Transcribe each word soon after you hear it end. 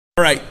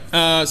All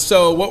right,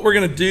 so what we're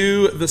going to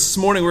do this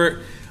morning,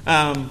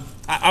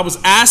 I was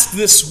asked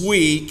this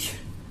week,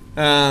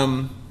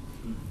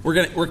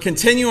 we're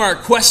continuing our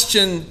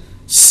question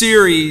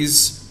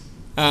series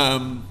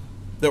that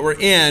we're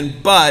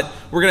in, but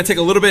we're going to take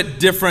a little bit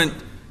different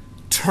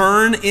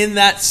turn in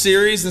that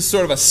series. This is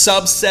sort of a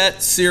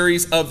subset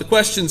series of the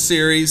question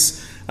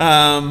series,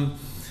 and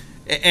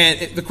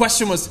the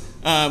question was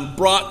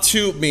brought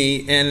to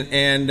me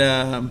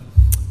and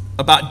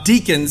about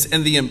deacons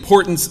and the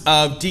importance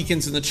of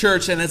deacons in the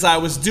church. And as I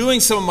was doing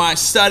some of my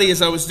study, as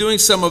I was doing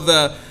some of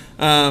the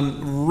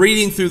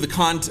reading through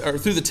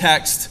the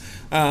text,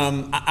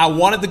 I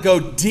wanted to go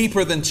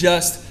deeper than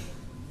just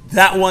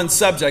that one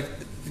subject,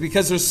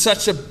 because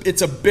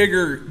it's a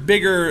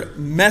bigger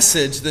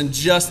message than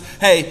just,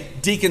 hey,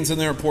 deacons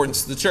and their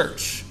importance to the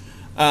church.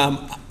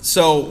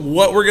 So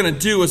what we're going to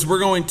do is we're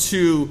going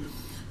to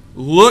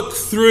look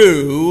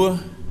through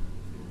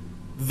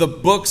the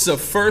books of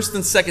 1st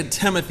and 2nd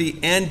Timothy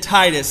and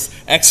Titus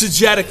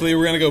exegetically.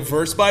 We're going to go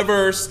verse by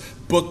verse,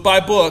 book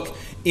by book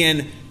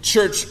in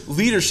church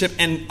leadership,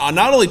 and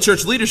not only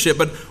church leadership,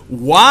 but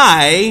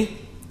why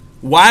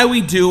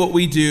we do what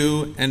we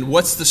do, and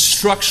what's the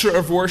structure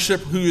of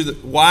worship,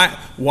 why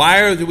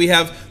do we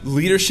have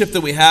leadership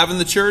that we have in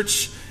the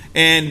church.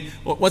 And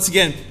once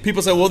again,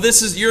 people say, well,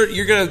 this is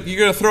you're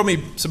gonna throw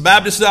me some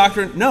Baptist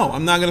doctrine. No,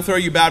 I'm not gonna throw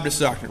you Baptist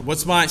doctrine.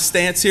 What's my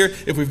stance here?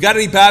 If we've got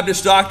any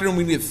Baptist doctrine,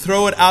 we need to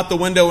throw it out the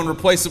window and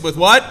replace it with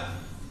what?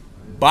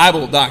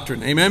 Bible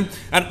doctrine. Amen.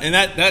 And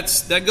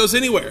that goes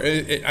anywhere.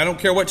 I don't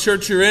care what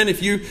church you're in.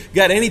 If you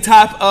got any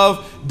type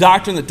of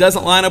doctrine that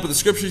doesn't line up with the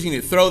scriptures, you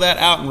need to throw that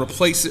out and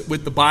replace it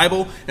with the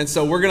Bible. And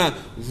so we're gonna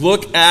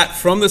look at,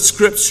 from the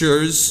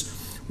scriptures,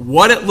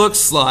 what it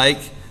looks like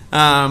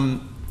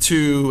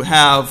to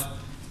have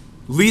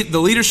the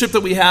leadership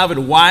that we have,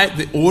 and why,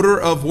 the order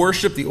of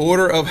worship, the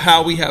order of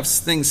how we have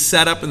things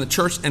set up in the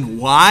church, and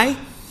why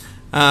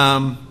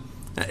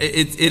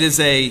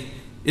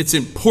it's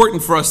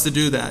important for us to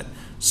do that.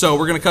 So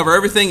we're going to cover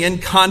everything in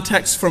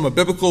context from a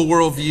biblical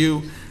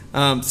worldview,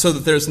 so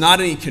that there's not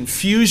any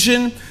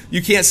confusion.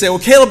 You can't say, well,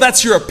 Caleb,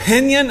 that's your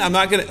opinion. I'm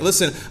not going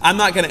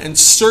to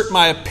insert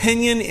my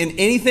opinion in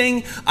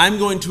anything. I'm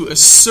going to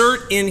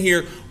assert in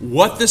here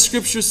what the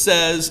scripture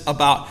says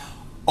about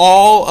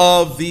all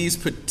of these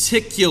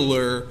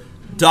particular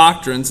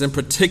doctrines and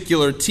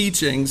particular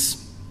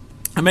teachings.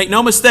 And make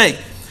no mistake,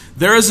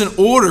 there is an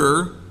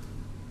order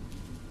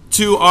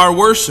to our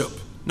worship,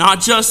 not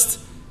just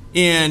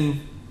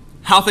in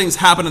how things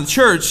happen in the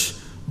church,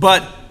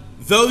 but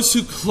those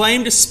who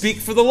claim to speak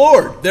for the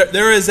Lord.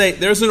 There's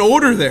an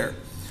order there.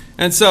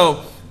 And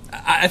so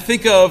I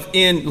think of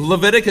in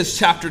Leviticus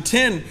chapter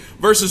 10,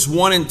 verses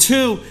 1 and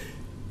 2,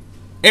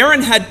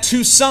 Aaron had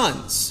two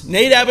sons,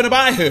 Nadab and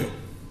Abihu.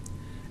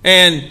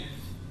 And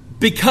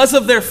because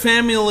of their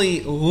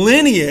family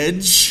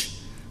lineage,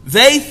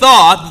 they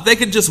thought that they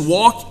could just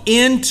walk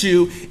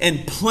into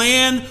and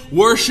plan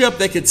worship.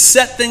 They could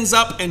set things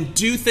up and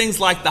do things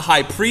like the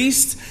high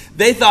priest.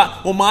 They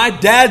thought, well, my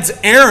dad's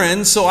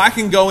Aaron, so I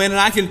can go in and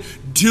I can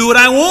do what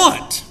I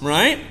want,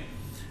 right?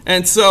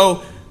 And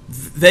so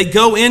they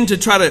go in to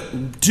try to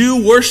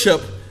do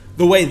worship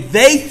the way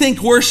they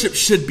think worship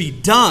should be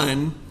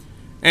done,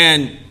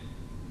 and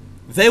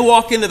they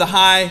walk into the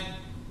high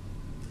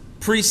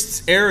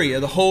priest's area,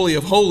 the Holy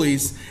of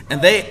Holies,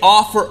 and they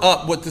offer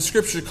up what the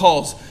scripture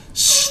calls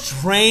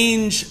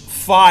strange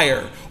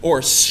fire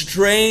or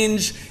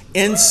strange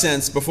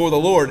incense before the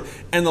Lord.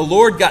 And the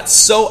Lord got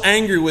so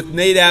angry with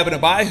Nadab and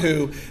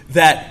Abihu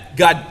that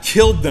God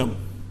killed them.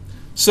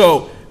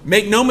 So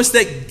make no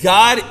mistake,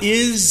 God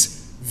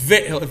is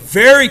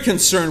very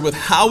concerned with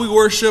how we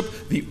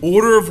worship, the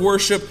order of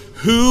worship,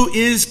 who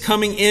is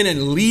coming in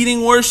and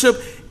leading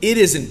worship. It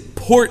is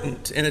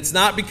important, and it's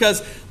not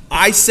because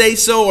I say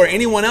so or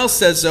anyone else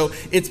says so.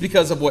 It's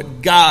because of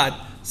what God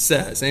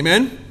says.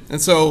 Amen?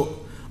 And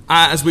so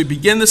as we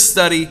begin this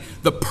study,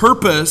 the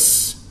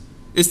purpose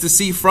is to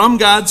see from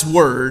God's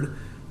word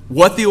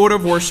what the order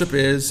of worship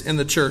is in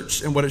the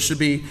church and what it should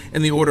be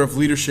in the order of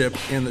leadership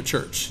in the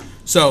church.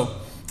 So,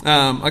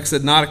 like I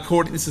said,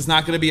 this is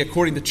not going to be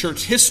according to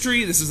church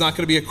history. This is not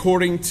going to be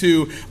according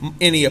to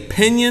any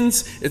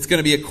opinions. It's going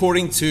to be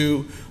according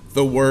to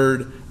the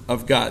word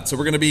of God. So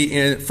we're going to be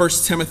in 1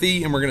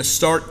 Timothy, and we're going to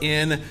start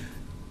in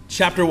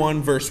chapter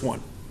 1, verse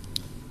 1.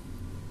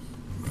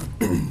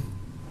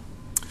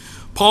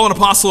 Paul, an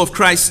apostle of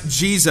Christ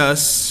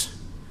Jesus,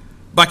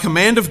 by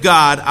command of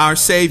God, our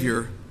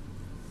Savior,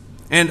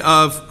 and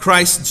of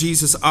Christ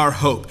Jesus, our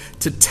hope,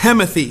 to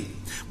Timothy,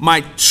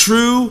 my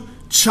true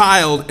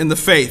child in the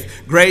faith,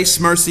 grace,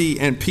 mercy,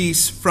 and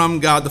peace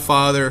from God the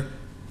Father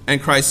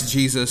and Christ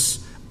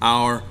Jesus,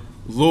 our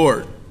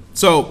Lord.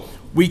 So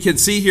we can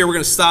see here, we're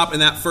going to stop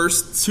in that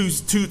first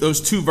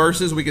those two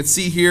verses. We can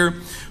see here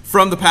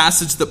from the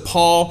passage that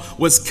Paul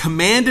was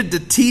commanded to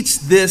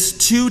teach this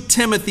to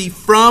Timothy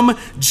from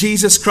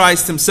Jesus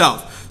Christ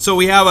himself. So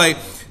we have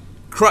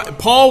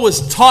Paul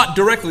was taught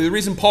directly. The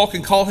reason Paul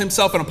can call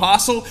himself an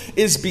apostle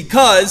is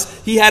because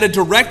he had a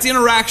direct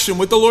interaction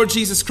with the Lord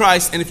Jesus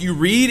Christ. And if you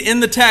read in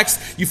the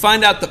text, you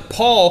find out that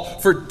Paul,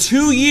 for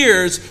 2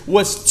 years,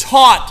 was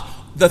taught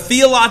the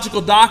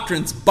theological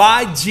doctrines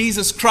by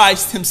Jesus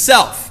Christ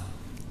himself.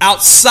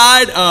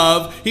 Outside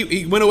of,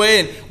 he went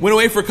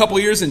away for a couple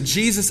of years, and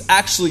Jesus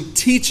actually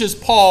teaches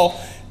Paul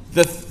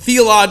the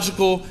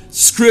theological,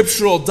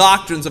 scriptural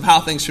doctrines of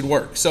how things should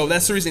work. So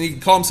that's the reason he can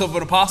call himself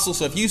an apostle.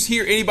 So if you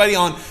hear anybody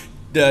on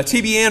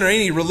TBN or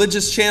any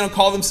religious channel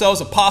call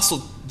themselves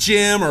Apostle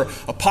Jim or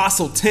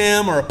Apostle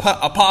Tim or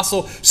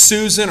Apostle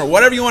Susan or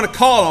whatever you want to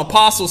call them,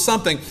 Apostle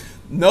something,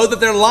 know that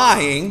they're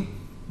lying,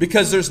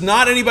 because there's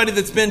not anybody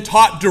that's been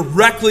taught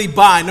directly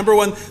by, number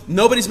one,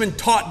 nobody's been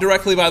taught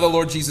directly by the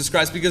Lord Jesus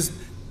Christ because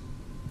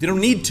they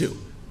don't need to.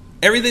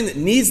 Everything that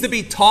needs to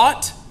be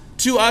taught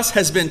to us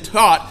has been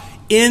taught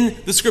in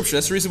the Scripture.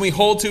 That's the reason we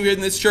hold to here in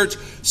this church,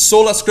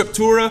 sola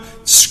scriptura,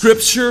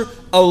 Scripture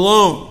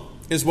alone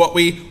is what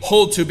we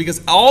hold to,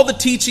 because all the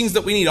teachings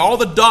that we need, all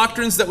the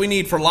doctrines that we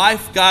need for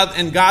life, God,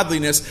 and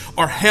godliness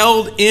are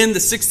held in the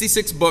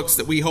 66 books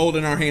that we hold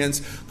in our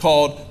hands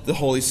called the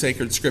Holy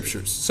Sacred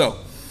Scriptures. So,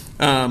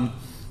 Paul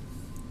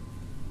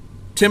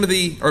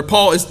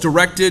is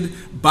directed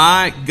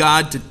by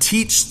God to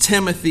teach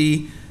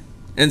Timothy,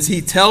 and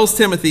he tells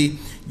Timothy,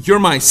 "You're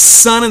my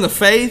son in the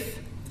faith,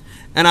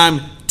 and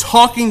I'm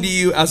talking to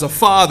you as a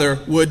father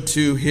would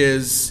to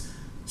his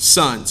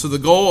son." So the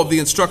goal of the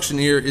instruction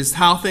here is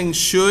how things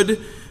should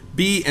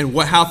be and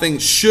how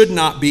things should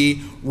not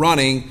be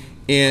running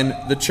in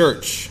the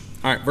church.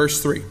 All right,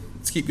 verse 3.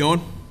 Let's keep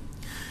going.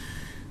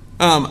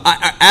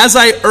 As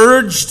I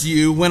urged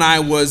you when I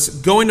was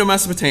going to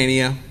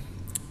Mesopotamia,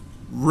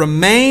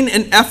 remain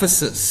in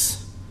Ephesus,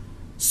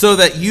 so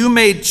that you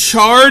may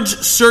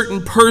charge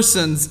certain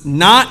persons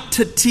not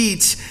to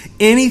teach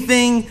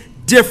anything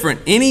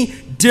different, any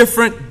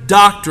different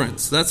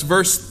doctrines. That's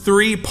verse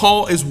 3.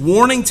 Paul is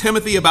warning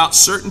Timothy about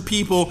certain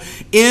people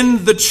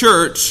in the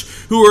church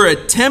who are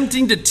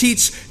attempting to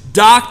teach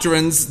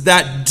doctrines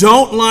that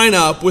don't line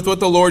up with what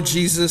the Lord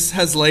Jesus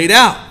has laid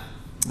out.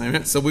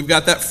 Amen. So we've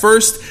got that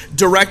first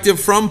directive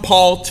from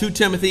Paul to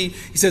Timothy.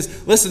 He says,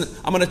 listen,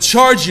 I'm going to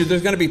charge you.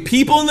 There's going to be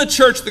people in the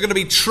church that are going to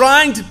be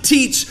trying to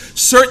teach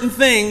certain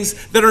things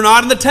that are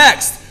not in the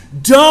text.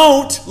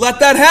 Don't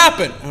let that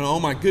happen. And oh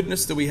my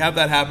goodness, do we have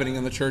that happening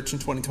in the church in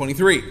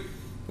 2023.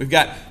 We've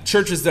got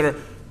churches that are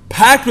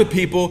packed with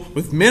people,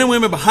 with men and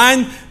women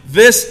behind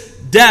this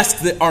desk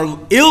that are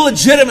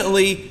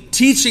illegitimately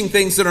teaching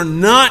things that are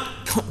not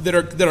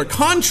that are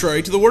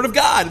contrary to the Word of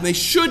God, and they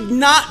should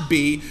not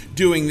be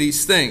doing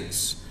these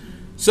things.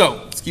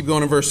 So let's keep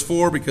going to verse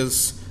 4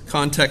 because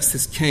context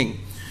is king.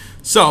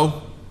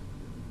 So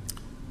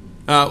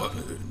I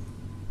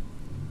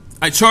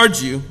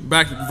charge you,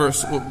 back to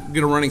verse, we'll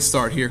get a running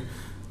start here,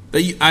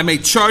 that I may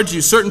charge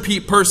you certain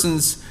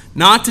persons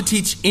not to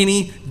teach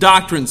any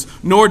doctrines,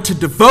 nor to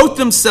devote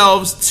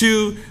themselves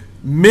to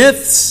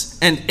myths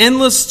and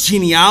endless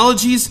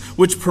genealogies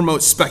which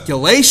promote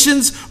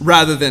speculations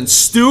rather than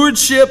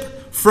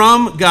stewardship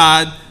from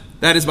God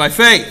that is by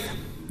faith.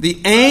 The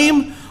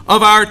aim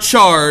of our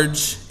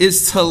charge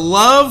is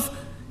love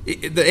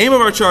that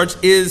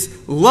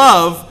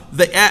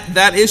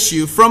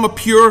issue from a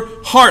pure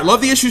heart. Love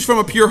the issues from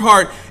a pure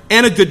heart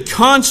and a good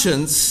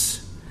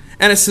conscience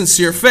and a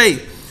sincere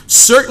faith.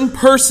 Certain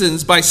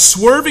persons, by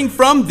swerving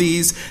from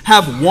these,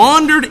 have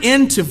wandered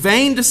into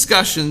vain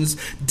discussions,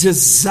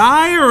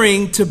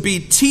 desiring to be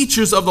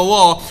teachers of the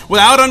law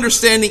without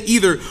understanding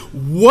either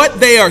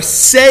what they are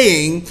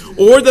saying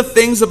or the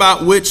things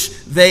about which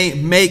they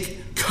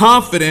make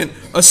confident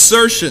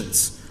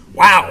assertions.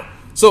 Wow.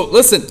 So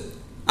listen,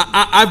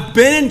 I've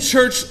been in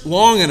church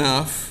long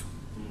enough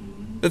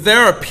that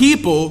there are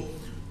people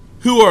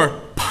who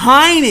are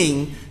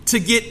pining to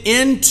get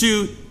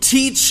into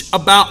teach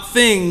about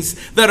things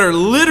that are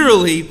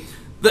literally,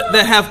 that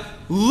have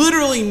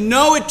literally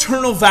no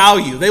eternal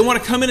value. They want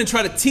to come in and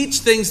try to teach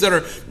things that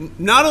are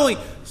not only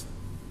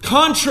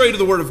contrary to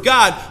the Word of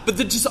God, but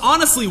that just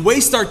honestly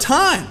waste our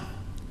time.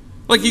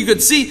 Like you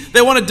could see,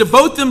 they want to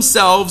devote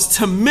themselves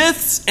to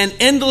myths and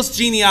endless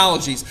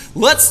genealogies.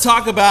 Let's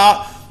talk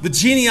about the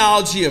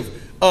genealogy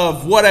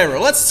of whatever.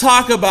 Let's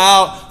talk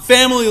about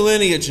family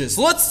lineages.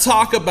 Let's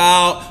talk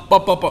about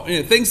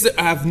things that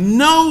have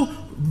no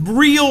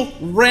real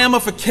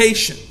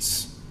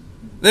ramifications.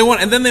 They want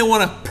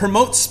to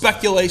promote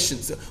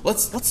speculations.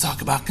 Let's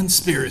talk about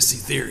conspiracy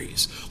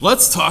theories.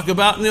 Let's talk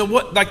about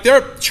there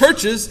are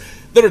churches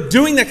that are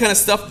doing that kind of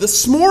stuff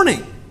this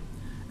morning,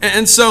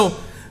 and so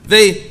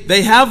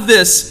they have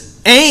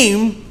this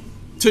aim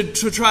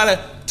to try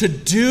to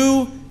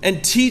do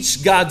and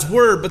teach God's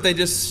word, but they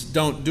just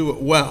don't do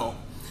it well.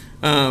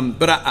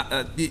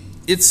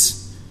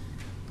 It's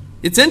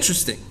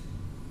interesting.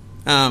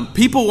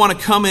 People want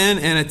to come in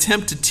and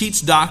attempt to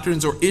teach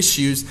doctrines or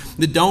issues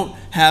that don't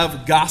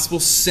have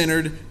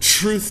gospel-centered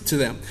truth to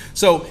them.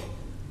 So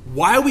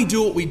why we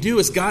do what we do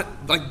is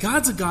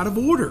God's a God of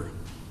order.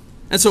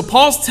 And so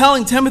Paul's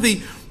telling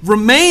Timothy,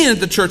 remain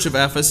at the church of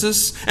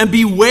Ephesus and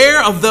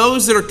beware of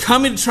those that are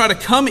coming to try to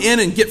come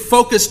in and get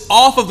focused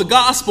off of the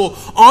gospel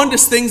onto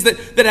things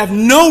that have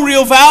no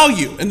real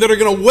value and that are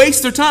going to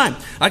waste their time.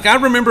 Like I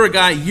remember a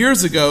guy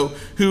years ago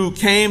who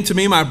came to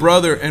me, my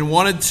brother, and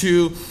wanted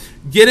to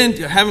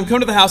have him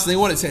come to the house, and they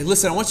wanted to say,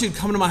 listen, I want you to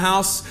come to my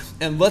house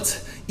and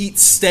let's eat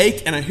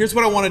steak, and here's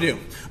what I want to do.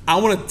 I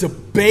want to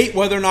debate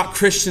whether or not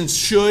Christians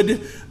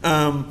should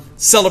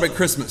celebrate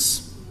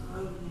Christmas.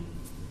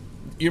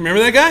 You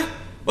remember that guy?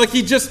 Like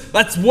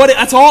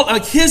that's all,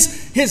 like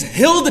his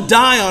hill to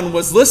die on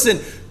was, listen,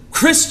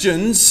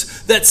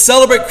 Christians that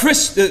celebrate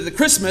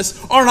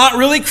Christmas are not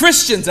really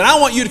Christians, and I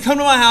want you to come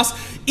to my house,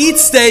 eat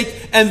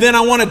steak, and then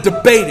I want to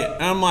debate it.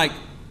 And I'm like,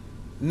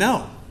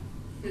 no.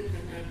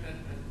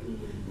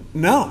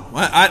 No,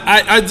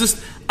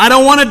 I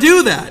don't want to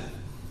do that.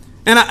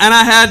 And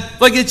I had,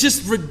 like, it's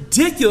just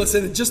ridiculous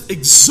and it's just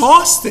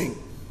exhausting.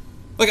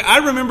 Like,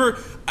 I remember,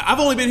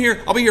 I'll be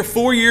here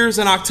 4 years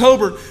in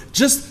October.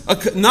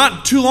 Just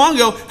not too long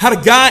ago, had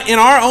a guy in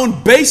our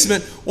own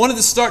basement wanted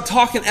to start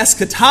talking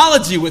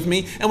eschatology with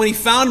me. And when he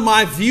found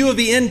my view of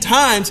the end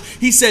times,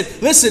 he said,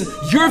 listen,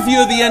 your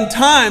view of the end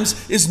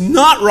times is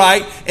not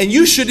right, and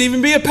you shouldn't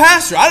even be a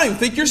pastor. I don't even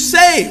think you're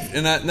saved.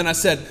 And then I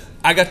said,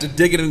 I got to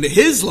digging into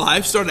his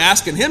life, started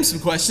asking him some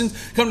questions.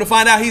 Come to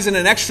find out he's in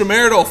an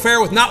extramarital affair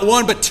with not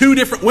one but two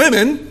different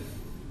women.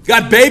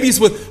 Got babies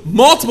with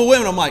multiple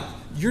women. I'm like,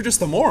 you're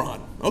just a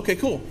moron. Okay,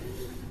 cool.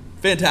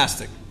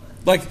 Fantastic.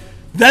 Like,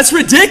 that's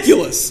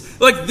ridiculous.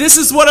 Like, this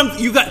is what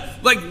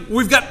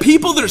we've got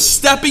people that are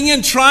stepping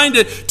in trying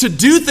to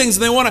do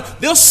things, and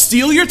they'll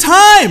steal your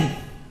time.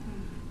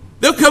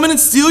 They'll come in and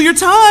steal your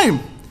time.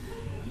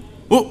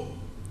 Well,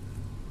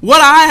 what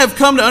I have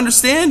come to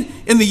understand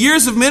in the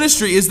years of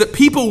ministry is that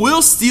people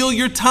will steal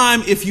your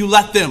time if you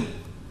let them.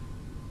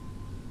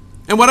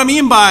 And what I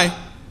mean by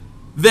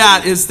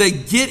that is they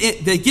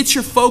get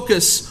your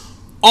focus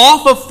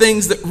off of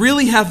things that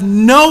really have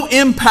no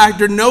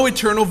impact or no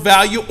eternal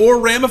value or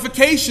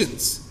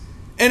ramifications.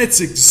 And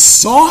it's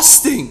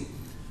exhausting.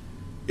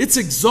 It's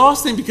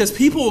exhausting because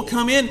people will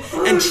come in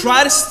and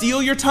try to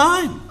steal your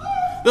time.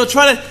 They'll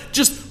try to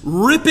just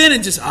rip in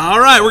and just, all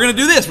right, we're going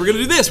to do this, we're going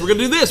to do this, we're going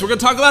to do this, we're going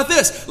to talk about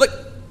this. Like,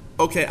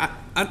 okay,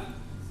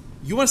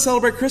 you want to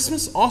celebrate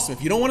Christmas? Awesome.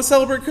 If you don't want to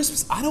celebrate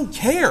Christmas, I don't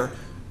care.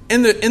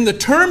 In the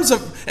terms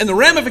of and the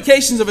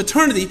ramifications of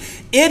eternity,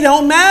 it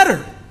don't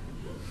matter.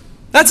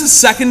 That's a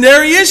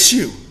secondary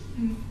issue.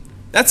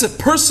 That's a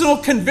personal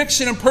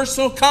conviction and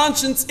personal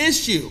conscience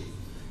issue.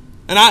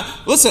 And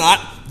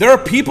there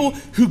are people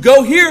who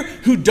go here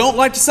who don't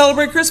like to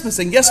celebrate Christmas,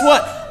 and guess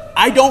what?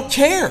 I don't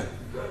care.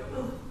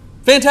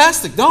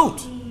 Fantastic, don't.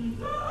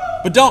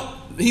 But don't.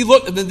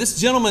 This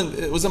gentleman,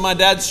 it was in my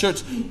dad's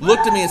church,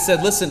 looked at me and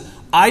said, listen,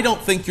 I don't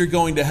think you're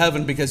going to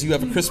heaven because you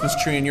have a Christmas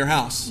tree in your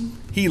house.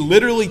 He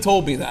literally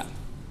told me that.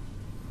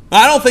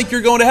 I don't think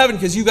you're going to heaven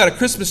because you got a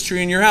Christmas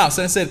tree in your house.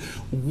 And I said,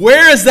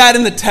 where is that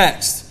in the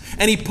text?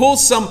 And he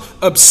pulls some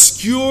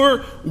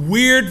obscure,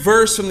 weird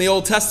verse from the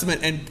Old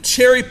Testament and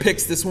cherry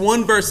picks this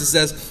one verse that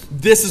says,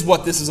 this is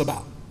what this is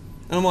about.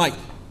 And I'm like,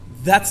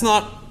 that's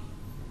not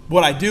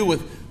what I do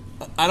with,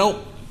 I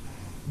don't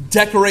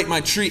decorate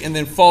my tree and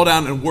then fall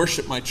down and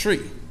worship my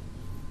tree.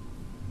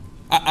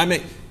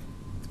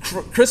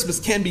 Christmas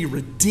can be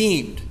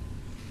redeemed.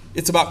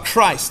 It's about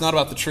Christ, not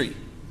about the tree.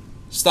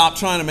 Stop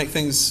trying to make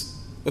things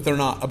that they're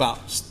not about.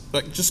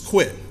 Just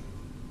quit.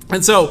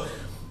 And so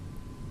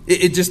they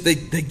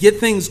get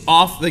things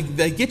off.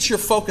 They get your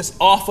focus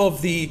off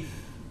of the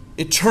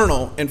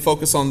eternal and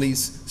focus on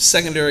these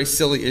secondary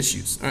silly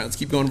issues. All right, let's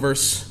keep going.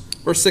 Verse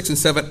 6 and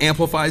 7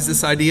 amplifies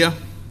this idea.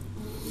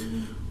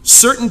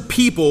 Certain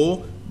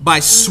people,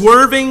 by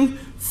swerving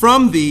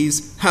from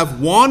these,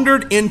 have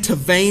wandered into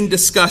vain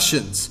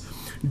discussions,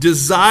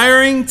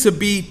 desiring to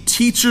be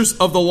teachers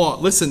of the law.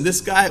 Listen,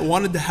 this guy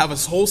wanted to have a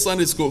whole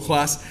Sunday school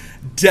class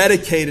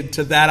dedicated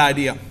to that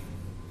idea.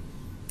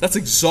 That's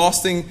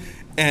exhausting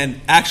and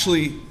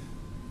actually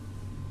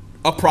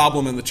a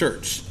problem in the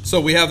church.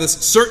 So we have this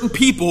certain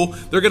people,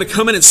 they're going to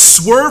come in and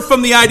swerve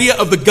from the idea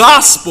of the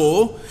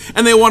gospel,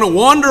 and they want to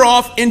wander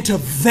off into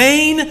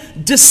vain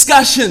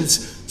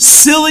discussions,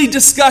 silly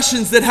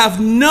discussions that have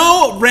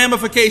no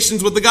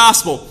ramifications with the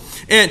gospel.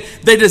 And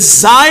they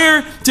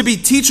desire to be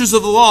teachers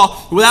of the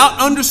law without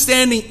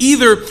understanding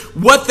either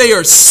what they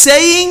are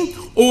saying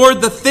or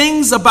the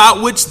things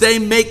about which they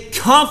make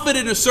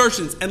confident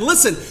assertions. And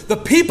listen, the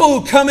people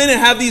who come in and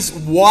have these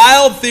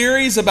wild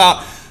theories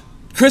about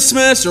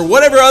Christmas or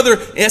whatever other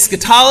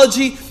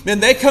eschatology, man,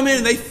 they come in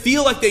and they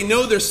feel like they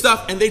know their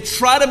stuff, and they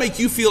try to make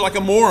you feel like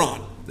a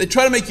moron. They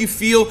try to make you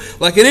feel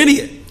like an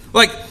idiot.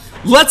 Like,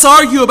 let's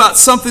argue about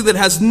something that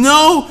has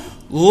no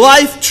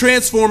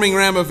life-transforming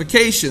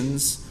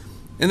ramifications,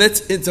 and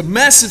it's a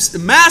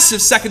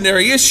massive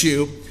secondary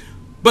issue,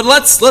 but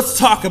let's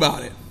talk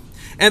about it.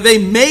 And they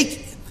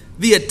make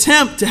the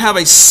attempt to have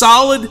a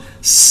solid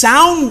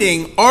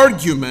sounding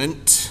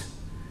argument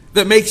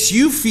that makes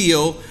you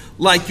feel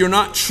like you're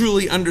not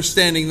truly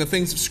understanding the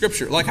things of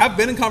Scripture. Like, I've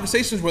been in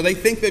conversations where they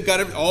think they've got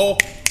it all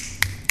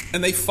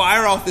And they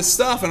fire off this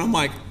stuff, and I'm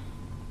like,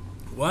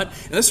 what?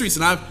 And that's the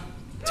reason I've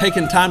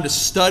taken time to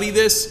study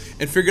this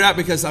and figure it out,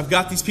 because I've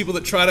got these people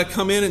that try to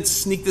come in and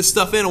sneak this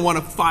stuff in and want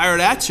to fire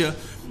it at you.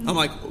 I'm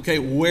like, okay,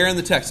 where in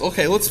the text?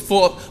 Okay, let's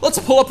pull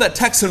up that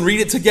text and read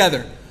it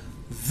together.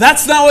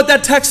 That's not what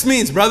that text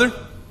means, brother.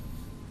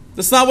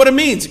 That's not what it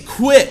means.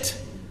 Quit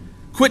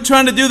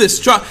trying to do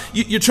this.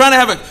 You're trying to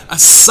have a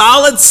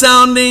solid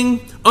sounding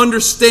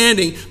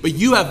understanding, but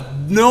you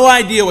have no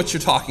idea what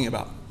you're talking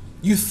about.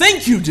 You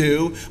think you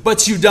do,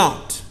 but you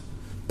don't.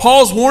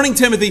 Paul's warning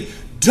Timothy,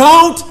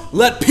 don't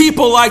let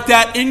people like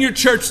that in your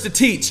church to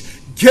teach.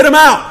 Get them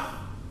out.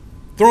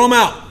 Throw them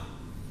out.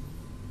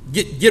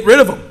 Get rid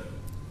of them.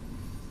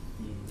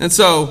 And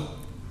so,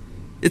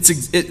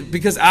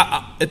 because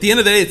at the end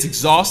of the day, it's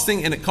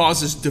exhausting and it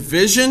causes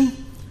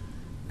division,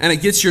 and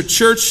it gets your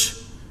church,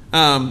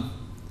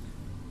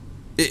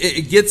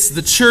 it gets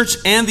the church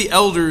and the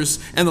elders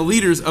and the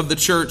leaders of the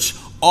church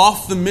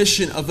off the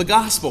mission of the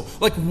gospel.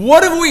 Like,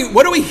 what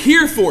are we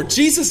here for?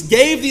 Jesus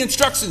gave the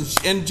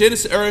instructions in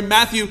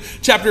Matthew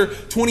chapter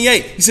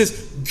 28. He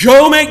says,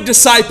 "Go make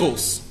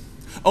disciples."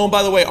 Oh, and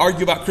by the way,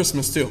 argue about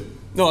Christmas too.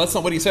 No, that's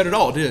not what he said at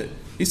all, did it?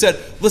 He said,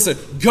 listen,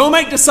 go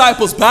make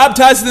disciples,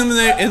 baptizing them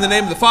in the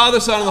name of the Father,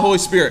 Son, and the Holy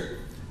Spirit.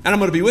 And I'm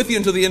going to be with you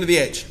until the end of the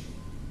age.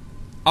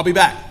 I'll be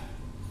back.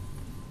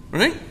 All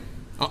right?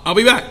 I'll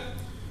be back.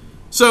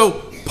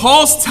 So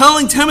Paul's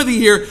telling Timothy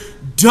here,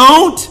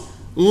 don't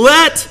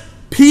let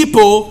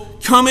people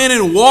come in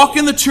and walk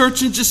in the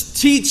church and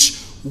just teach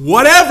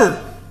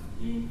whatever.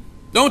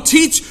 Don't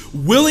teach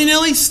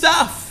willy-nilly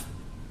stuff.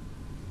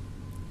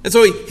 And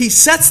so he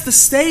sets the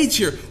stage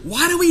here.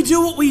 Why do we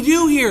do what we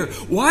do here?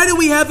 Why do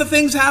we have the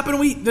things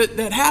happen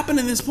that happen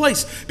in this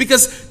place?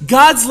 Because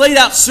God's laid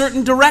out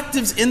certain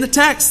directives in the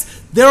text.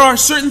 There are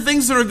certain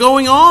things that are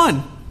going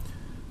on.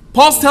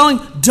 Paul's telling,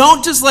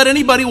 don't just let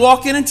anybody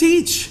walk in and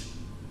teach.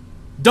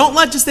 Don't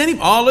let just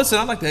anybody. Oh, listen,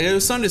 I'd like to have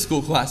a Sunday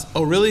school class.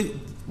 Oh, really?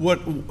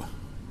 What?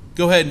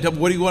 Go ahead and tell me,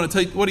 what do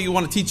you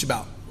want to teach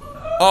about?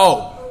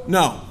 Oh,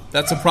 no,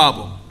 that's a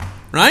problem,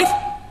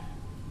 right?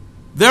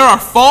 There are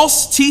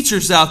false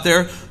teachers out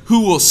there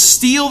who will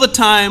steal the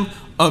time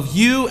of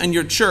you and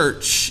your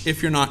church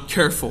if you're not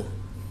careful.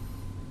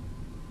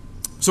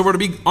 So we're to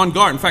be on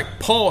guard. In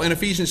fact, Paul in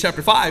Ephesians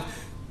chapter 5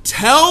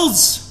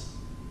 tells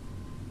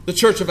the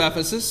church of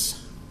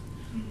Ephesus,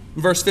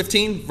 verse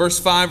 15,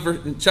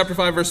 chapter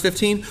 5, verse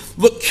 15,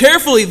 look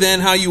carefully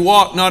then how you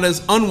walk, not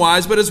as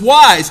unwise, but as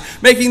wise,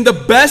 making the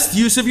best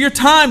use of your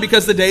time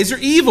because the days are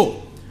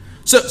evil.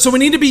 So we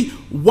need to be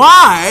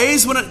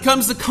wise when it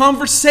comes to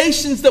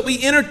conversations that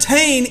we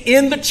entertain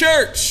in the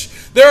church.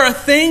 There are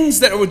things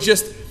that would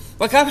just,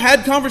 like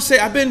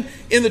I've been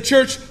in the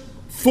church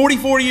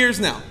 44 years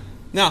now.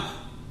 Now,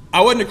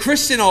 I wasn't a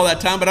Christian all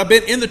that time, but I've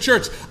been in the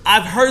church.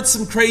 I've heard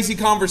some crazy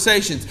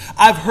conversations.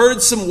 I've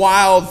heard some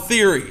wild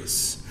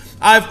theories.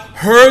 I've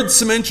heard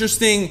some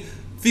interesting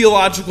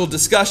theological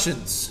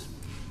discussions.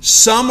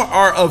 Some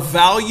are of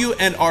value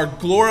and are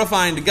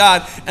glorifying to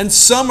God, and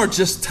some are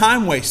just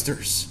time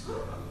wasters.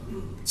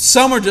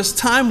 Some are just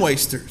time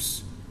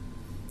wasters.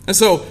 And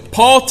so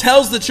Paul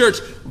tells the church,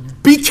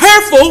 be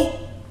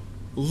careful,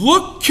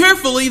 look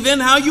carefully then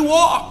how you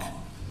walk.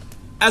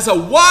 As a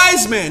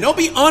wise man, don't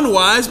be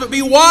unwise, but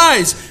be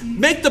wise.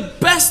 Make the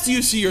best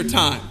use of your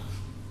time.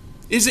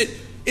 Is it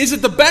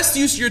the best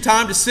use of your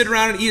time to sit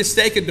around and eat a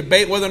steak and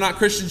debate whether or not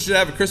Christians should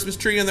have a Christmas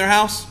tree in their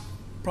house?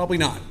 Probably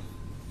not.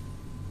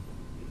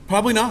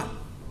 Probably not.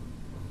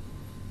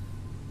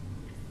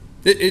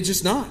 It's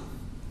just not.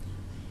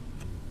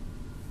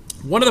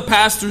 One of the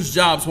pastor's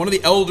jobs, one of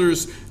the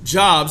elders'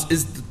 jobs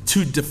is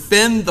to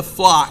defend the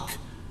flock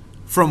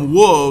from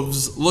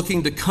wolves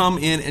looking to come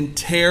in and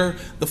tear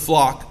the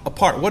flock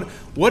apart.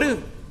 Why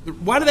do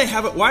they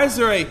have it? Why is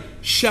there a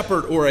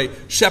shepherd or a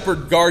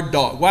shepherd guard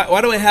dog?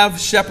 Why do they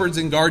have shepherds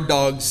and guard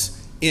dogs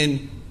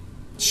in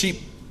sheep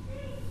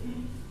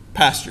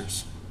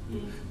pastures?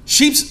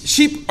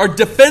 Sheep are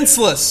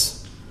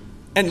defenseless.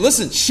 And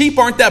listen, sheep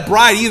aren't that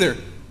bright either.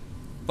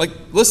 Like,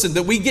 listen,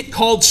 that we get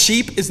called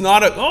sheep is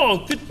not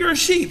you're a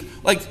sheep.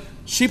 Like,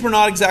 sheep are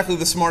not exactly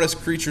the smartest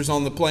creatures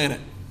on the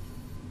planet.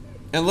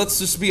 And let's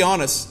just be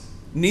honest,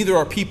 neither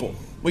are people.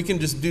 We can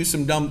just do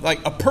some dumb, like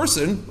a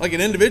person, like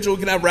an individual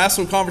can have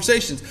rational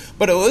conversations.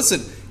 But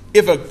listen,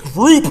 if a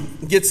group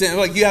gets in,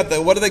 like you have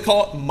what do they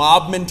call it?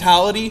 Mob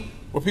mentality,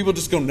 where people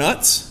just go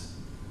nuts.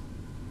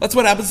 That's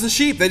what happens to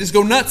sheep. They just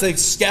go nuts. They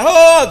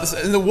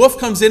and the wolf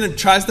comes in and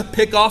tries to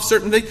pick off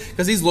certain things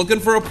because he's looking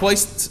for a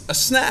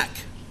snack.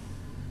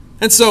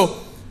 And so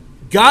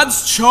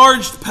God's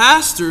charged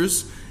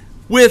pastors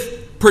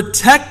with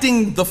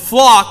protecting the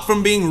flock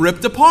from being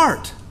ripped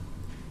apart.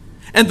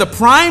 And the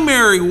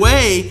primary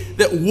way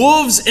that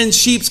wolves in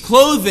sheep's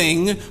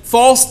clothing,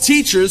 false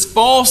teachers,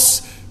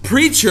 false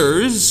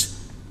preachers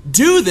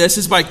do this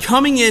is by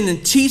coming in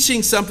and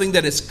teaching something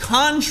that is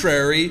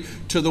contrary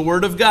to the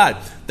Word of God.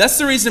 That's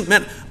the reason,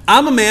 man,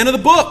 I'm a man of the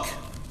book.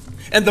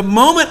 And the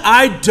moment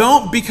I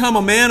don't become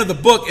a man of the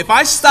book, if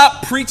I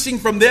stop preaching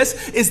from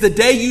this, is the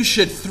day you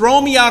should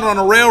throw me out on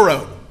a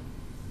railroad.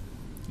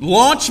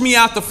 Launch me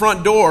out the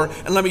front door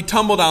and let me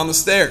tumble down the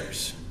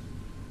stairs.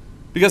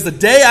 Because the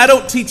day I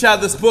don't teach out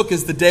of this book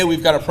is the day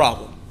we've got a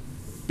problem.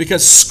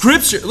 Because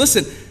Scripture,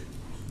 listen,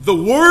 the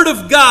Word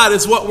of God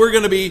is what we're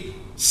going to be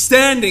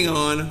standing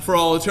on for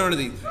all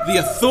eternity. The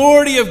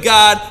authority of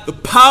God, the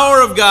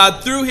power of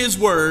God through His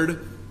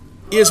Word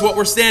is what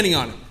we're standing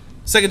on.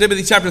 2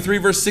 Timothy chapter 3,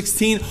 verse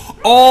 16,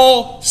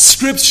 all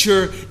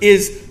Scripture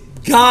is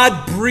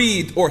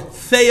God-breathed, or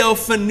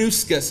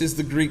theophaneuskas is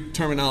the Greek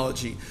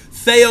terminology.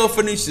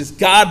 Theophaneuskas,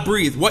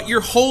 God-breathed. What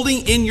you're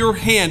holding in your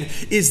hand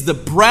is the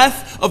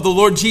breath of the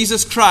Lord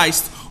Jesus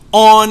Christ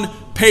on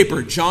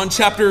paper. John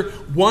chapter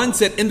 1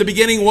 said, in the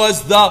beginning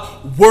was the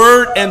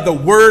Word, and the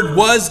Word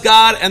was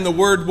God, and the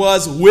Word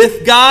was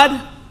with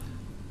God.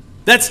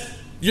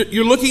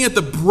 You're looking at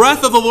the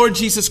breath of the Lord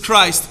Jesus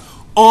Christ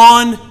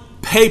on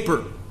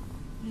paper.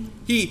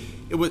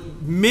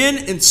 Men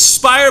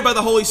inspired by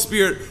the Holy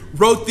Spirit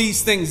wrote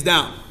these things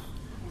down.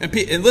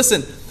 And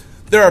listen,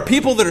 there are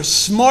people that are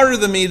smarter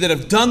than me that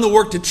have done the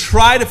work to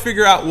try to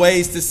figure out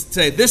ways to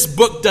say, this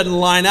book doesn't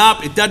line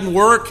up, it doesn't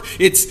work,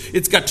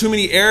 it's got too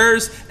many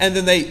errors, and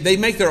then they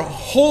make their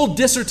whole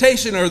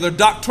dissertation or their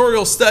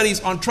doctoral studies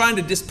on trying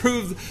to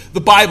disprove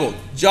the Bible.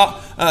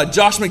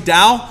 Josh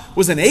McDowell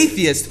was an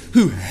atheist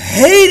who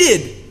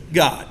hated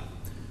God.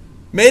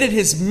 Made it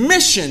his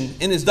mission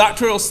in his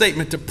doctoral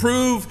statement to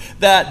prove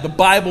that the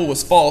Bible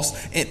was false,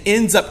 and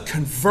ends up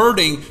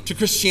converting to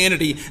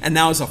Christianity and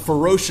now is a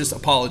ferocious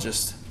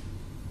apologist.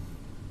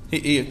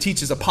 He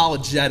teaches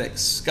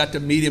apologetics. Got to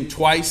meet him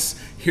twice,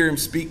 hear him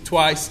speak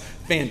twice.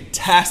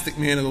 Fantastic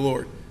man of the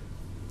Lord.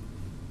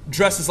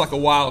 Dresses like a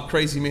wild,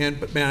 crazy man,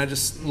 but man, I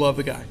just love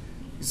the guy.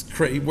 He's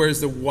crazy. He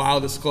wears the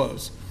wildest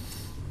clothes.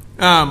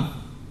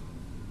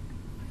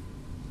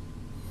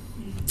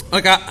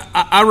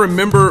 I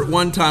remember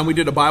one time we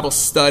did a Bible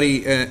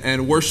study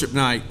and worship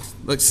night.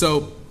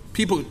 So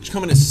people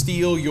coming to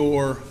steal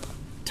your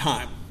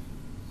time.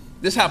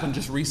 This happened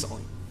just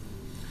recently.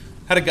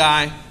 Had a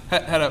guy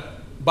had a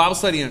Bible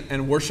study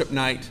and worship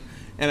night,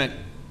 and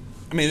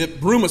the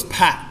room was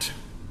packed.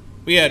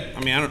 We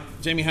had,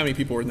 Jamie, how many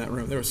people were in that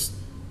room? There was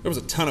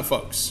a ton of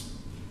folks.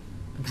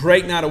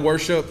 Great night of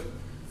worship,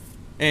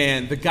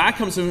 and the guy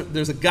comes in.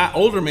 There's a guy,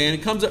 older man,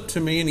 he comes up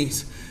to me, and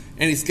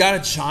he's got a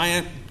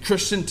giant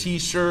Christian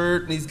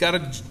T-shirt, and he's got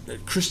a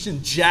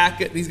Christian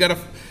jacket, and he's got a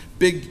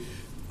big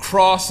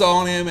cross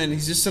on him, and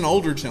he's just an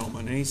older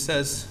gentleman. And he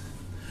says,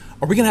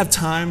 "Are we going to have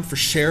time for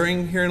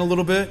sharing here in a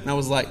little bit?" And I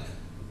was like,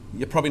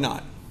 "Yeah, probably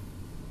not.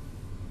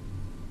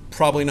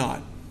 Probably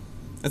not."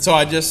 And so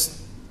I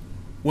just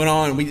went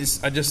on.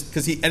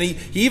 Because he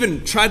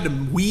even tried to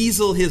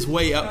weasel his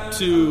way up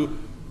to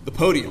the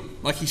podium.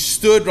 Like he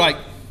stood like,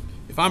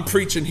 if I'm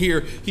preaching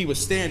here, he was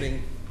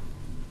standing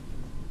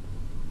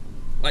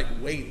like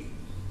waiting.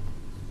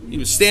 He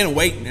was standing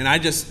waiting, and I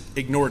just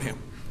ignored him.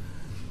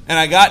 And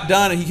I got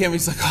done, and he came,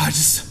 he's like,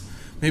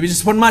 maybe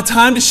just wasn't my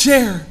time to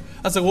share.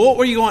 I was like, well, what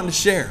were you wanting to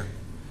share?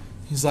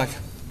 He's like,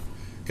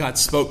 God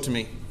spoke to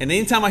me. And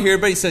anytime I hear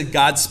everybody say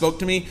God spoke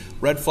to me,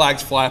 red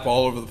flags fly up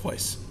all over the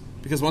place.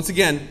 Because once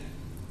again,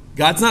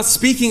 God's not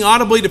speaking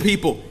audibly to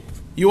people.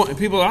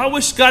 People, I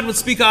wish God would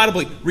speak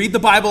audibly. Read the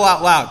Bible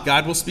out loud.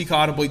 God will speak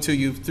audibly to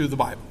you through the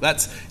Bible.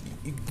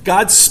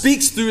 God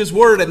speaks through His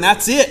Word, and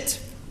that's it.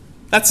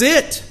 That's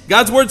it.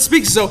 God's Word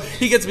speaks. So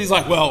he's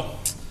like, well,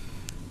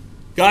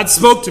 God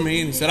spoke to me,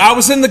 and He said, I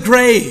was in the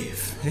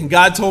grave. And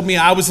God told me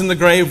I was in the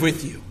grave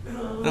with you.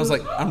 And I was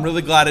like, I'm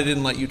really glad I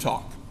didn't let you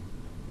talk.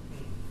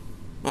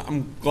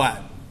 I'm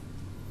glad.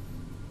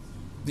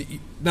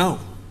 No.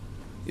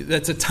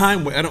 That's a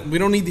time we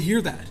don't need to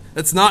hear that.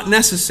 That's not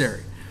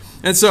necessary.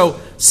 And so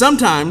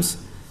sometimes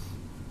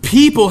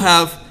people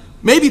have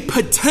maybe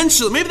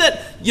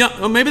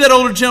that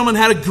older gentleman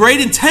had a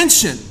great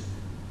intention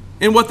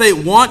in what they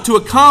want to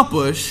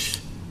accomplish,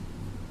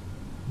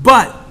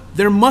 but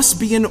there must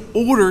be an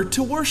order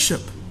to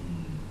worship.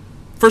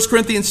 1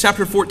 Corinthians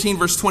chapter 14,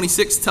 verse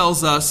 26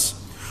 tells us,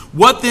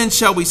 what then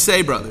shall we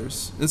say,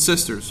 brothers and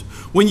sisters?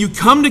 When you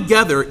come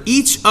together,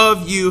 each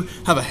of you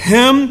have a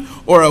hymn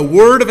or a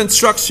word of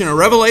instruction, a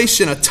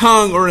revelation, a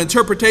tongue, or an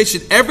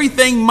interpretation.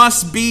 Everything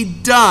must be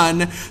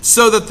done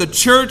so that the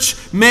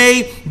church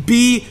may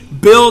be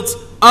built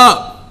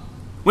up.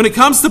 When it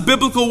comes to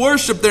biblical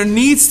worship, there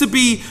needs to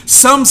be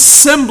some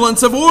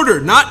semblance of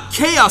order, not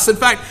chaos. In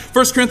fact,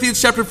 1 Corinthians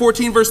chapter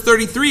 14, verse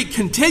 33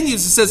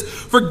 continues. It says,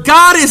 for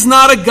God is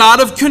not a God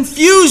of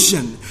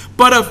confusion,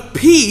 but of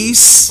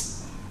peace,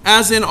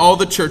 as in all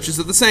the churches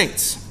of the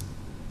saints.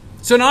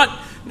 So not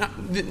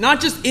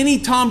just any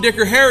Tom, Dick,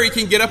 or Harry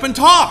can get up and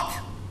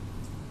talk.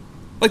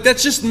 Like,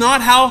 that's just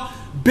not how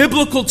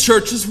biblical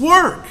churches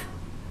work.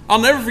 I'll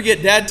never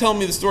forget Dad telling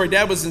me the story.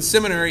 Dad was in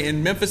seminary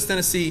in Memphis,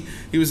 Tennessee.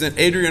 He was in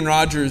Adrian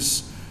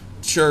Rogers'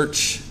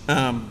 church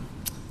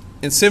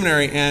in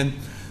seminary, and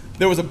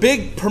there was a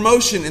big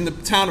promotion in the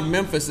town of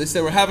Memphis. They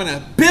said we're having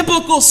a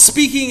biblical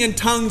speaking in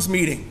tongues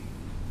meeting.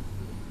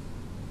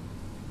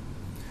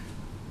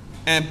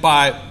 And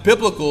by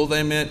biblical,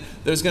 they meant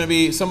there's going to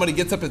be somebody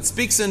gets up and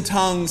speaks in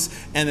tongues,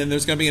 and then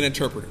there's going to be an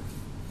interpreter.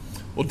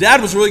 Well,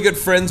 Dad was really good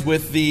friends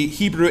with the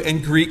Hebrew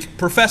and Greek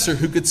professor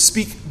who could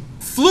speak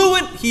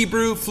fluent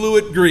Hebrew,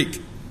 fluent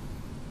Greek.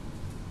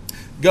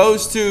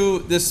 Goes to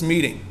this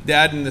meeting,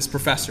 Dad and this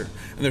professor.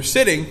 And they're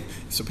sitting,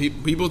 so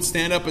people would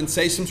stand up and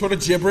say some sort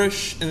of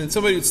gibberish, and then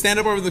somebody would stand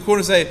up over in the corner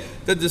and say,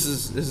 this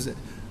is it.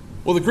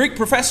 Well, the Greek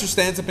professor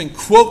stands up and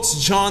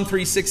quotes John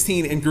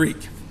 3:16 in Greek,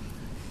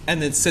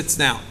 and then sits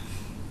down.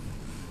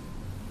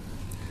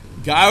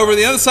 Guy over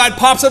the other side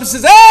pops up and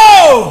says,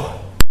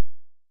 "Oh!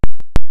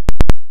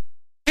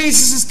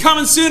 Jesus is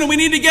coming soon and we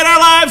need to get our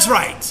lives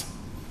right."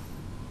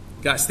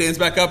 Guy stands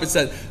back up and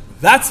said,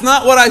 "That's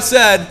not what I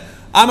said.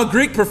 I'm a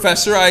Greek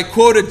professor. I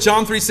quoted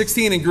John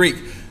 3:16 in Greek."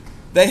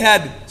 They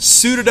had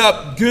suited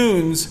up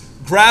goons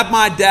grab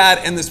my dad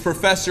and this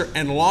professor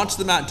and launched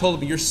them out and told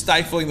them, "You're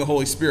stifling the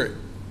Holy Spirit."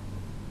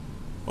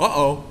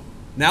 Uh-oh.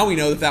 Now we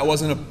know that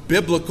wasn't a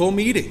biblical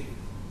meeting.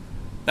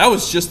 That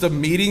was just a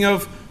meeting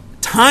of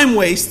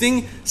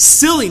time-wasting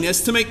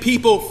silliness to make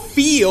people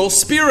feel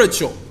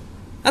spiritual.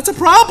 That's a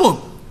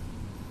problem.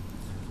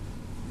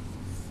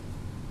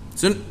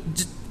 So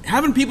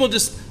having people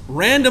just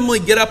randomly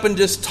get up and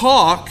just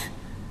talk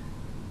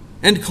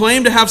and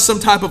claim to have some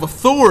type of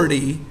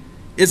authority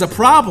is a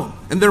problem.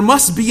 And there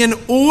must be an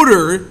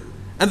order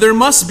and there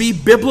must be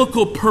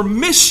biblical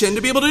permission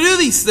to be able to do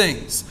these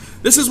things.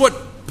 This is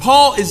what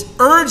Paul is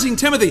urging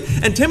Timothy.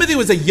 And Timothy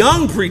was a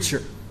young preacher.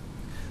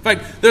 In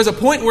fact, there's a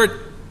point where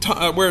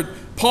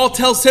Paul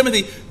tells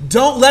Timothy,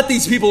 don't let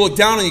these people look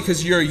down on you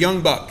because you're a young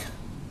buck.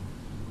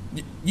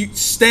 You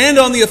stand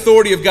on the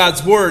authority of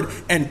God's word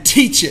and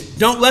teach it.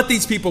 Don't let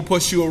these people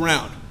push you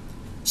around.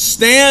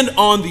 Stand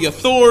on the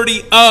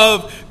authority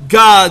of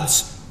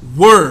God's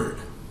word.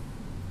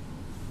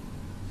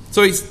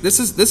 So this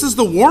is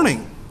the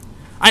warning.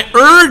 I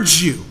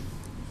urge you.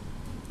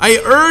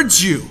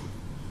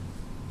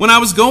 When I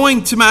was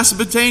going to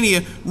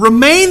Macedonia,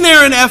 remain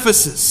there in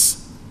Ephesus.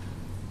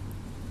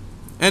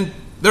 And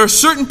there are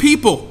certain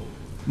people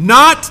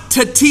not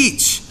to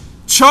teach.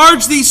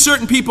 Charge these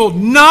certain people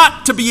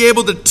not to be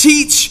able to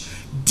teach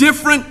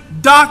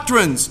different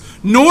doctrines,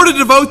 nor to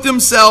devote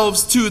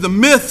themselves to the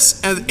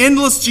myths and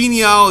endless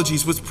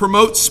genealogies which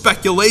promote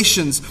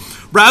speculations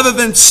rather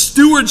than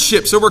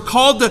stewardship. So we're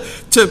called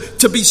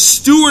to be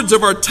stewards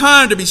of our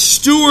time, to be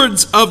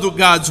stewards of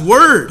God's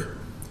word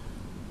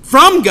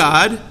from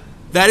God,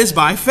 that is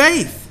by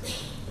faith.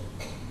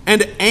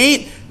 And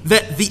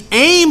that the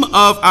aim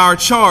of our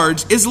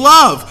charge is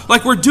love.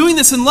 Like we're doing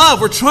this in love.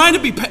 We're trying to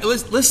be...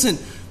 Listen,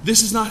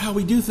 this is not how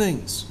we do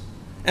things.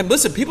 And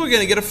listen, people are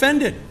going to get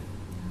offended.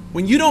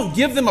 When you don't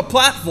give them a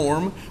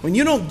platform, when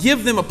you don't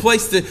give them a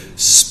place to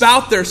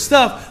spout their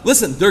stuff,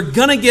 listen, they're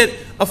going to get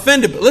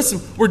offended. But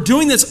listen, we're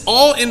doing this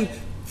all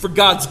for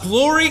God's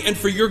glory and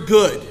for your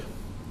good.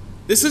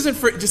 This isn't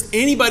for just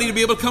anybody to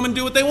be able to come and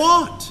do what they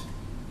want.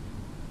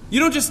 You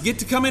don't just get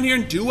to come in here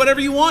and do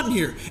whatever you want in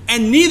here.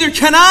 And neither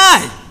can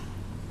I.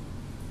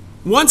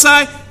 Once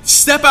I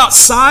step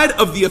outside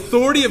of the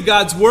authority of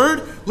God's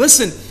word,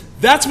 listen,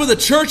 that's where the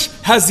church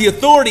has the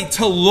authority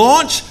to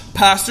launch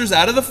pastors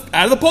out of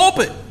the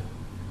pulpit.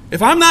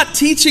 If I'm not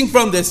teaching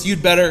from this,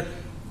 you'd better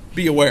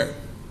be aware.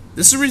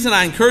 This is the reason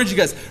I encourage you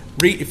guys,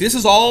 read. If this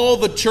is all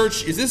the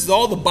church, if this is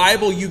all the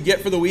Bible you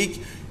get for the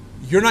week,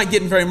 you're not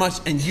getting very much,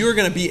 and you're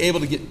going to be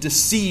able to get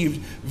deceived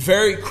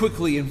very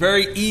quickly and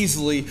very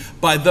easily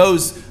by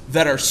those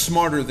that are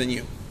smarter than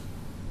you.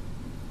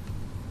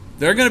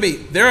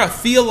 There are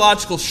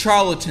theological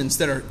charlatans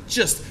that are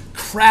just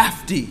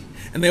crafty,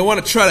 and they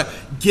want to try to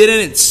get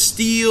in and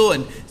steal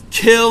and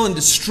kill and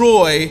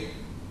destroy,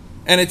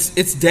 and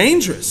it's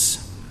dangerous.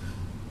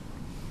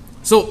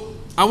 So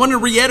I want to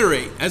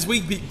reiterate, as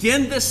we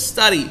begin this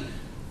study,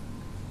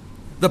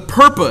 the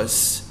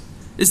purpose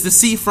is to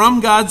see from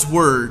God's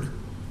word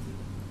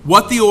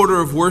what the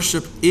order of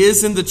worship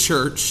is in the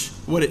church,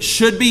 what it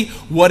should be,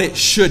 what it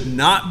should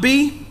not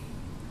be,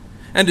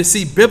 and to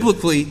see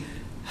biblically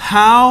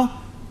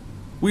how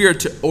we are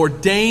to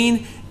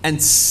ordain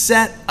and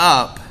set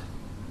up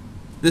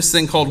this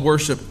thing called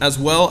worship, as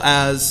well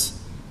as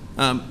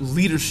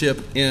leadership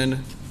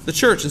in the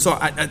church. And so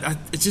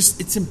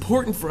it's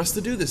important for us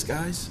to do this,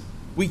 guys.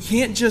 We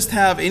can't just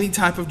have any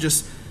type of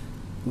just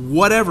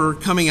whatever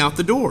coming out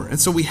the door. And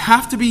so we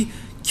have to be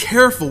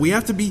careful.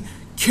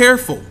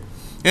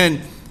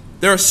 And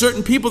there are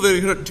certain people that are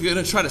going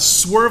to try to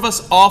swerve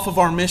us off of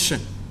our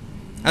mission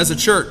as a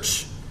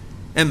church.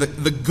 And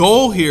the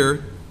goal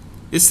here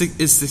is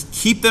to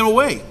keep them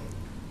away.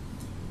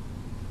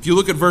 If you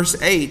look at verse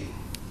 8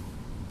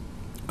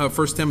 of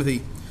 1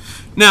 Timothy.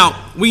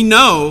 Now, we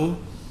know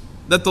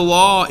that the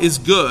law is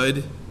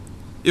good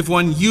if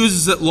one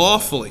uses it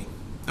lawfully.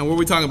 And what are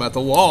we talking about?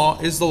 The law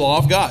is the law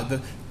of God,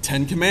 the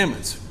Ten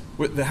Commandments.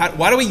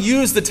 Why do we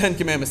use the Ten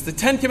Commandments? The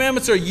Ten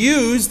Commandments are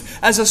used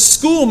as a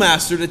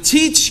schoolmaster to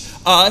teach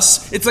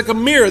us. It's like a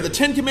mirror. The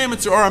Ten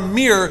Commandments are a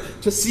mirror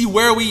to see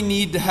where we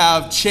need to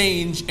have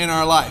change in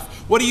our life.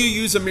 What do you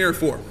use a mirror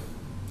for?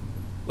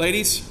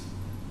 Ladies?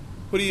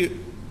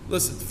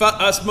 Listen,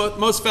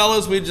 most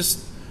fellows, we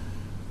just,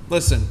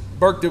 listen,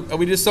 Burke,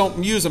 we just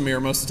don't use a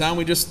mirror most of the time.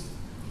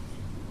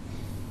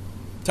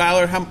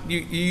 Tyler, you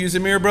use a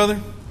mirror, brother?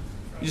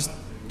 You just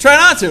try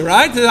not to,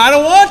 right? I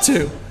don't want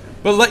to.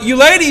 But let you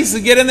ladies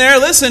get in there.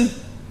 Listen,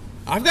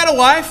 I've got a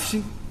wife.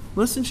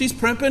 She's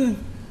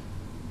primping.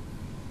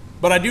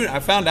 But I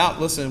found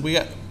out, listen, we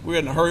were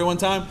in a hurry one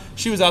time.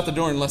 She was out the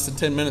door in less than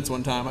 10 minutes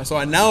one time. So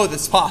I know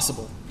that's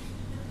possible.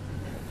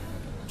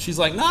 She's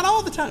like, not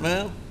all the time.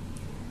 Well,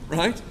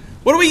 right?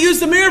 What do we use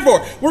the mirror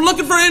for? We're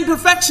looking for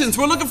imperfections.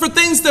 We're looking for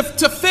things to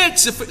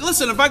fix.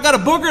 If I got a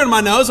booger in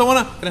my nose, can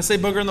I say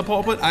booger in the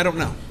pulpit? I don't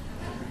know.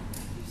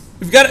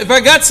 If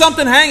I got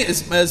something hanging,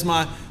 as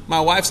my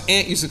wife's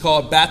aunt used to call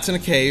it, bats in a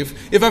cave.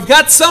 If I've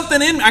got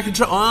something in, I can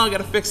try, I got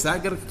to fix that. I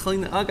got to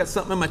clean that. I got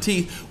something in my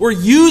teeth. We're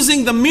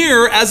using the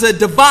mirror as a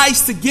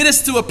device to get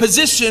us to a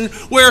position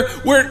where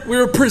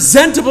we're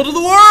presentable to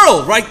the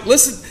world, right?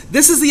 Listen,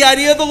 this is the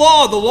idea of the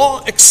law. The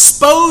law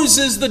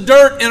exposes the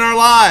dirt in our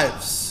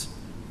lives.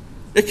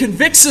 It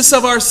convicts us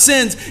of our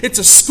sins. It's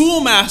a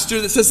schoolmaster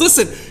that says,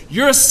 listen,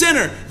 you're a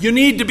sinner. You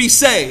need to be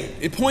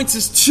saved. It points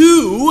us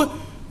to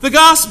the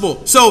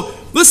gospel. So,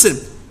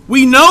 listen,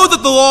 we know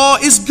that the law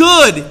is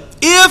good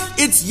if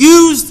it's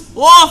used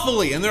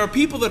lawfully. And there are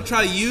people that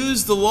try to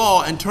use the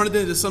law and turn it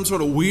into some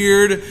sort of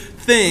weird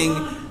thing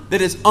that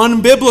is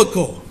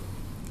unbiblical.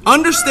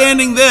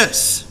 Understanding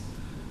this,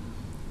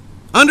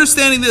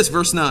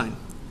 verse 9,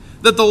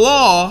 that the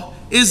law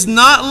is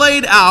not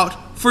laid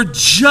out for the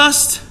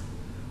just,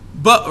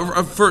 but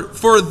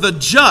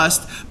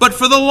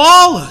for the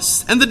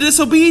lawless and the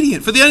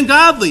disobedient, for the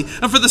ungodly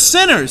and for the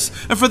sinners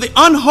and for the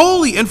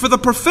unholy and for the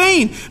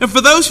profane and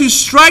for those who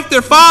strike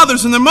their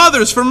fathers and their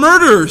mothers, for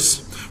murderers,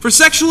 for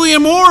sexually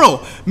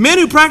immoral, men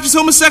who practice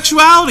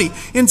homosexuality,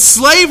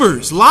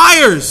 enslavers,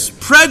 liars,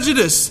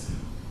 prejudice,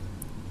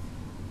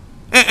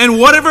 and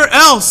whatever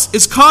else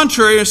is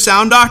contrary to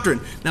sound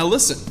doctrine. Now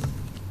listen,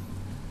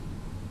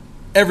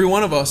 every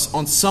one of us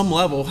on some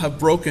level have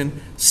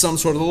broken some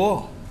sort of the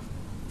law.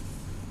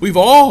 We've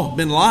all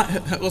been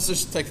lying. Let's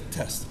just take a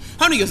test.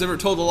 How many of you guys ever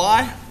told a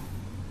lie?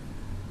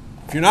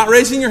 If you're not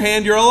raising your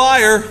hand, you're a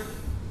liar.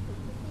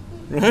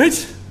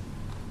 Right?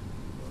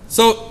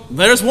 So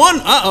there's one.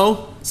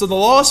 So the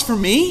law is for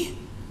me?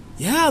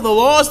 Yeah, the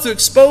law is to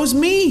expose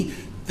me,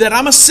 that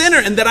I'm a sinner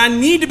and that I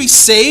need to be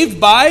saved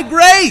by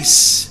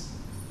grace.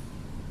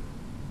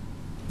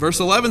 Verse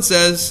 11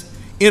 says,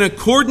 in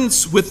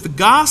accordance with the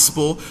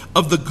gospel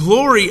of the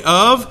glory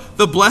of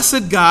the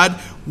blessed God,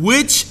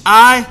 which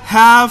I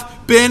have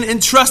been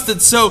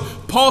entrusted. So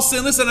Paul's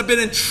saying, listen, I've been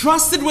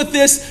entrusted with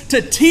this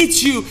to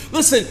teach you.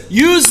 Listen,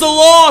 use the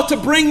law to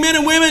bring men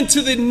and women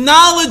to the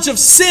knowledge of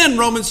sin,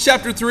 Romans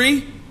chapter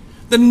 3.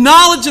 The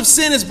knowledge of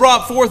sin is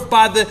brought forth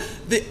by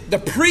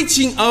the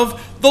preaching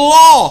of the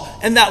law.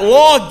 And that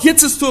law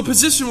gets us to a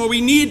position where we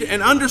need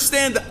and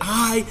understand that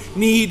I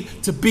need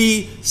to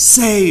be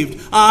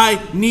saved.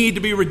 I need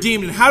to be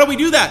redeemed. And how do we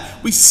do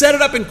that? We set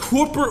it up in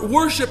corporate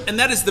worship, and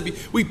that is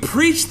we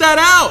preach that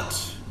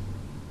out.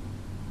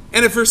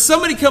 And if there's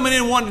somebody coming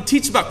in wanting to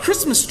teach about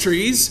Christmas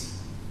trees,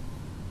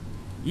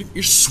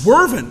 you're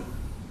swerving.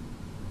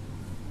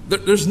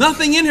 There's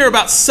nothing in here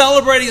about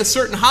celebrating a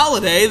certain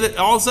holiday that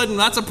all of a sudden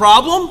that's a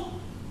problem.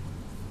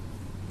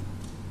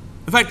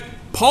 In fact,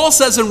 Paul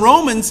says in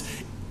Romans,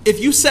 if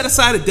you set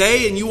aside a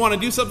day and you want to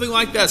do something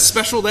like that, a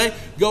special day,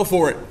 go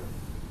for it.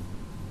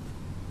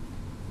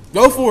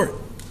 Go for it.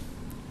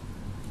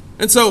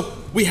 And so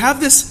we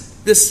have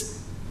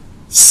this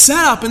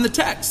set up in the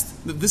text.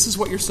 This is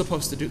what you're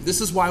supposed to do.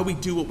 This is why we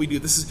do what we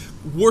do.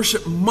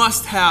 Worship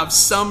must have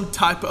some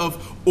type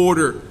of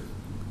order.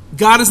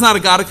 God is not a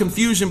God of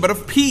confusion, but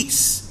of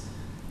peace,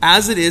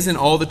 as it is in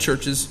all the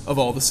churches of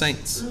all the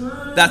saints.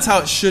 That's how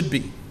it should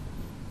be.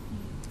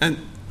 And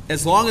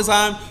as long as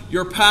I'm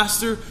your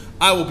pastor,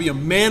 I will be a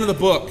man of the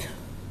book.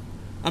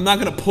 I'm not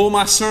going to pull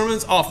my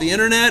sermons off the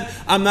internet.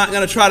 I'm not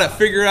going to try to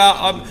figure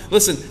out.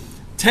 Listen,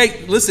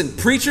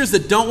 preachers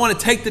that don't want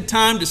to take the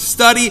time to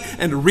study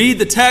and read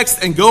the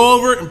text and go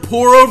over it and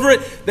pore over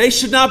it, they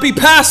should not be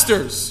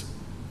pastors.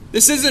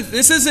 This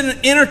isn't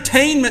an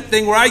entertainment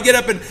thing where I get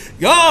up and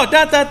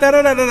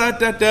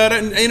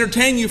and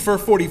entertain you for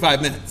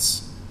 45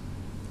 minutes.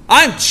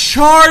 I'm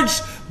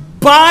charged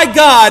by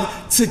God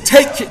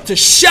to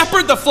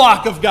shepherd the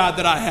flock of God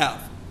that I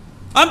have.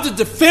 I'm to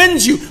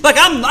defend you. Like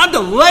I'm to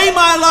lay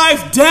my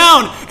life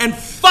down and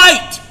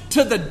fight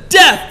to the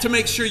death to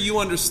make sure you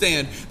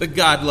understand that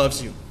God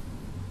loves you.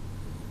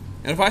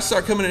 And if I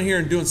start coming in here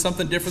and doing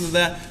something different than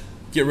that,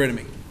 get rid of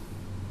me.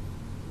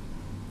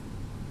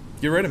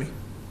 Get rid of me.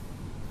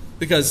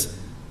 Because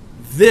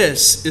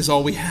this is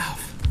all we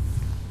have.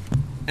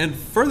 And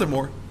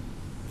furthermore,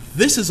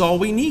 this is all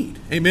we need.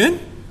 Amen?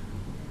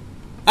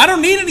 I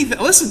don't need anything.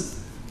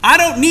 Listen, I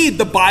don't need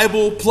the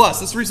Bible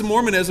plus. That's the reason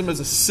Mormonism is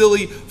a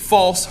silly,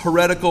 false,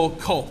 heretical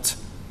cult.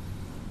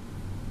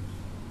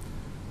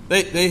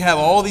 They have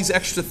all these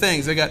extra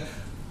things. They got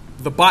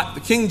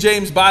the King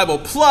James Bible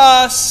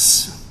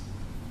plus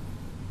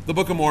the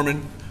Book of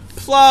Mormon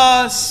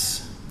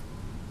plus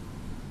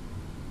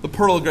the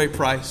Pearl of Great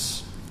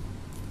Price.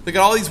 They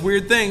got all these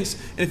weird things.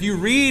 And if you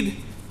read,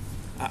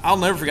 I'll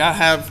never forget, I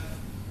have